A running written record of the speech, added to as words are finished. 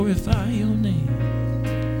glorify your name.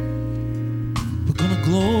 We're gonna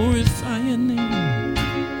glorify your name.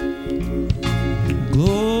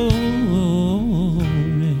 Glory,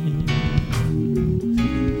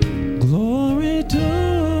 glory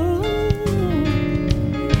to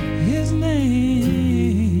his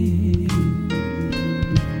name.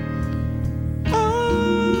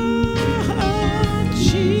 Oh,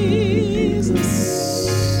 Jesus,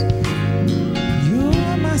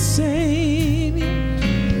 you're my Savior,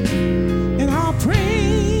 and I'll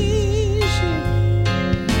praise you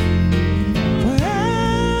forever.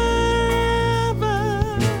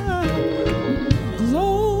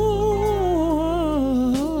 Glory,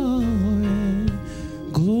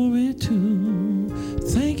 glory to,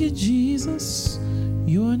 thank you, Jesus,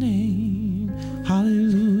 your name.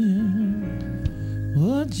 Hallelujah.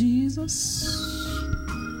 Oh, Jesus,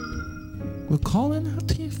 we're calling out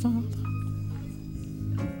to you, Father.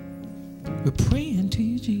 We're praying to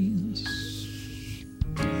you, Jesus,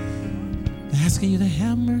 asking you to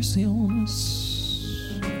have mercy on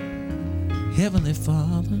us. Heavenly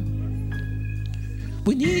Father,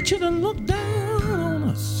 we need you to look down on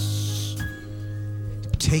us.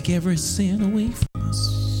 Take every sin away from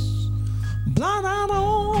us. Blot out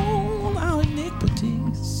all our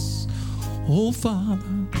iniquities, oh Father,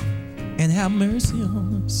 and have mercy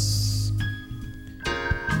on us.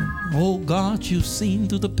 Oh God, you've seen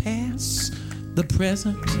through the past, the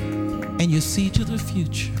present, and you see to the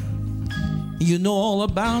future. You know all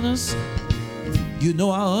about us. You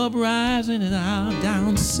know our uprising and our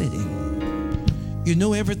down sitting. You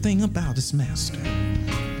know everything about us, Master.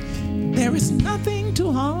 There is nothing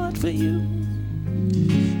too hard for you.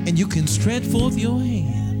 And you can stretch forth your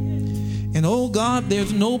hand. And oh God,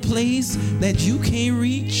 there's no place that you can't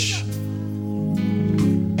reach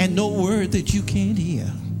and no word that you can't hear.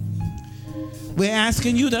 We're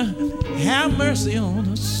asking you to have mercy on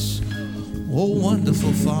us. Oh,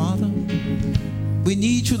 wonderful Father, we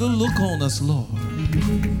need you to look on us, Lord.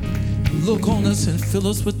 Look on us and fill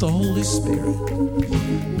us with the Holy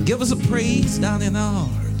Spirit. Give us a praise down in our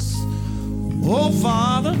hearts. Oh,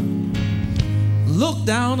 Father, look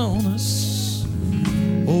down on us.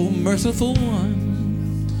 Oh, merciful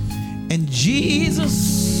one. And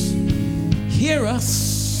Jesus, hear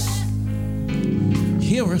us.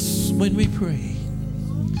 Hear us when we pray.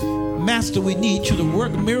 Master, we need you to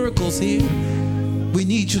work miracles here. We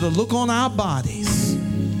need you to look on our bodies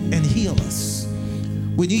and heal us.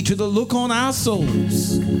 We need you to look on our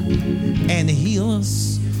souls and heal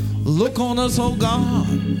us. Look on us, oh God,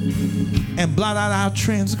 and blot out our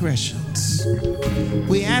transgressions.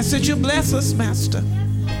 We ask that you bless us, Master.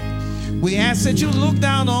 We ask that you look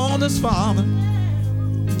down on us, Father,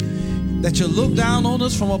 that you look down on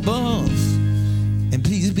us from above, and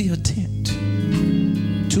please be attentive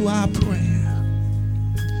to our prayer.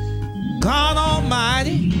 God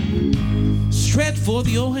Almighty, stretch forth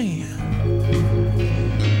your hand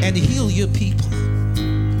and heal your people.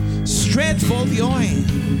 Stretch forth your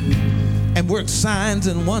hand and work signs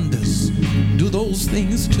and wonders. Do those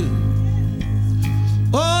things too.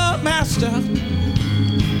 Oh, Master,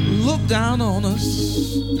 look down on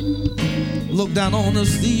us. Look down on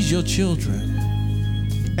us, these your children.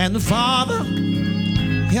 And Father,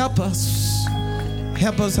 help us.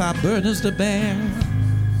 Help us our burdens to bear.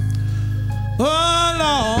 Oh,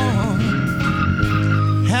 Lord,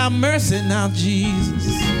 have mercy now,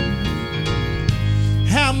 Jesus.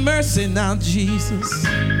 Have mercy now, Jesus.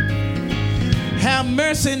 Have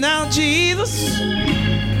mercy now, Jesus.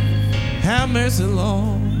 Have mercy,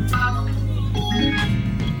 Lord.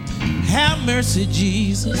 Have mercy,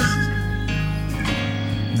 Jesus.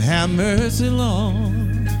 Have mercy,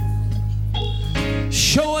 Lord.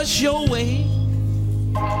 Show us your way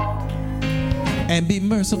and be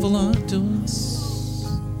merciful unto us.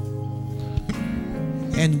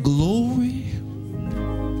 And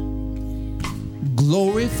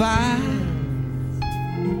glorify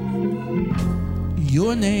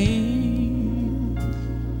your name.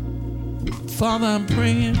 Father, I'm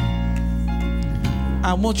praying.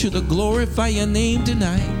 I want you to glorify your name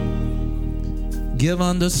tonight. Give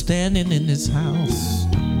understanding in this house.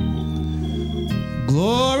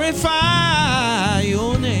 Glorify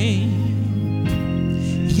your name.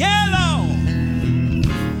 Yeah, Lord.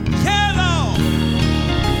 Yeah, Lord.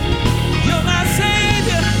 You're my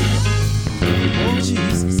Savior. Oh,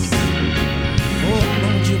 Jesus. Oh,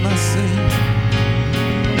 Lord, you're my Savior.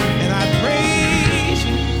 And I praise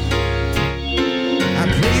you. I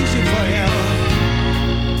praise you forever.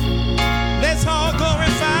 Let's all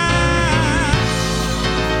glorify.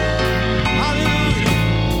 Hallelujah.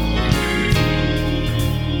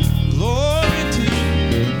 Glory to you.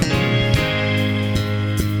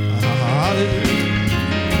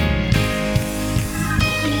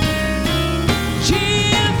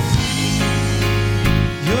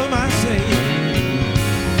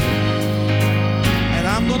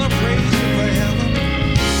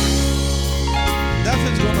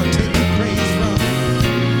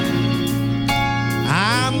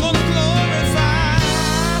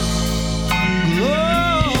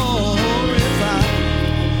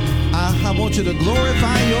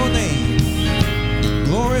 Glorify your name.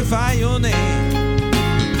 Glorify your name.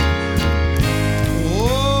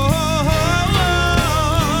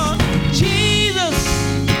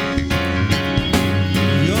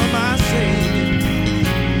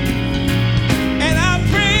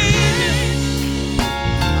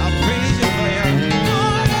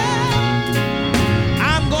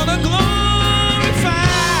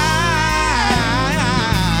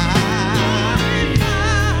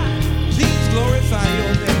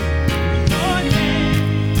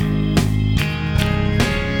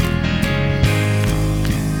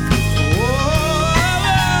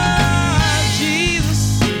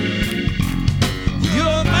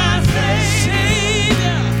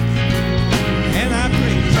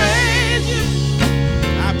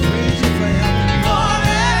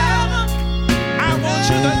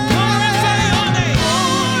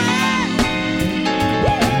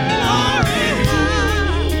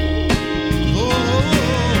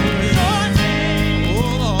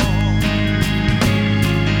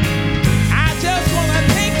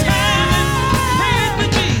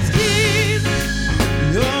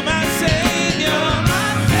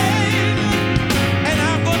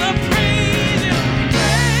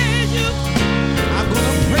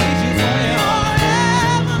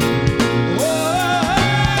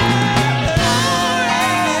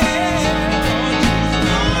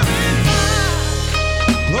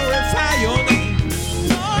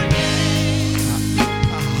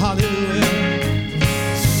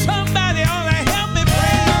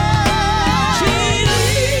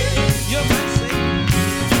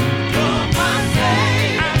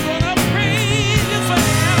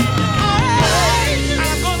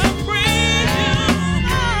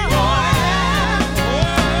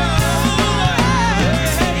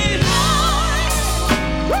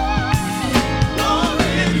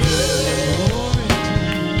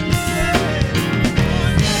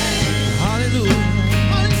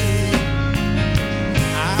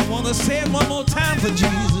 Say it one more time for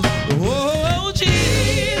Jesus. Oh,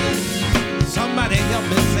 Jesus. Somebody help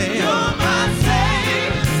me say it. You're my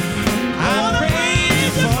Savior. I praise you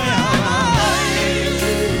for you.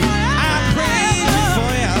 I praise you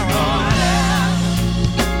for you.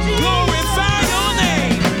 Glorify your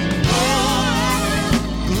name.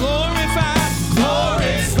 Glorify,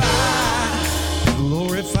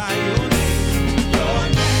 glorify your name.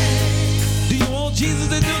 Do you want Jesus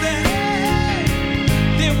to do that?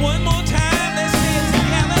 One more time, let's say it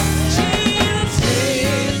together.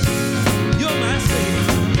 Jesus, you're my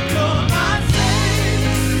Savior. You're my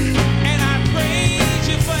Savior. And I praise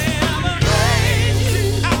you forever.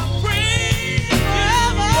 I'll praise you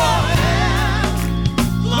forever.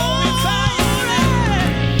 Glorify your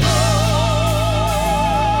name.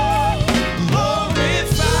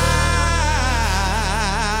 Glorify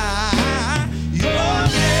your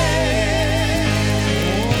name.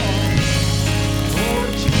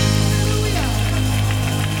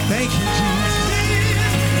 Thank you, Jesus.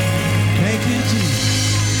 Thank you, Jesus.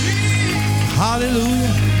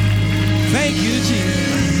 Hallelujah. Thank you,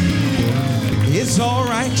 Jesus. It's all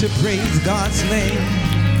right to praise God's name,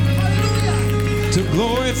 to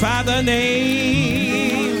glorify the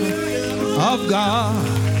name of God.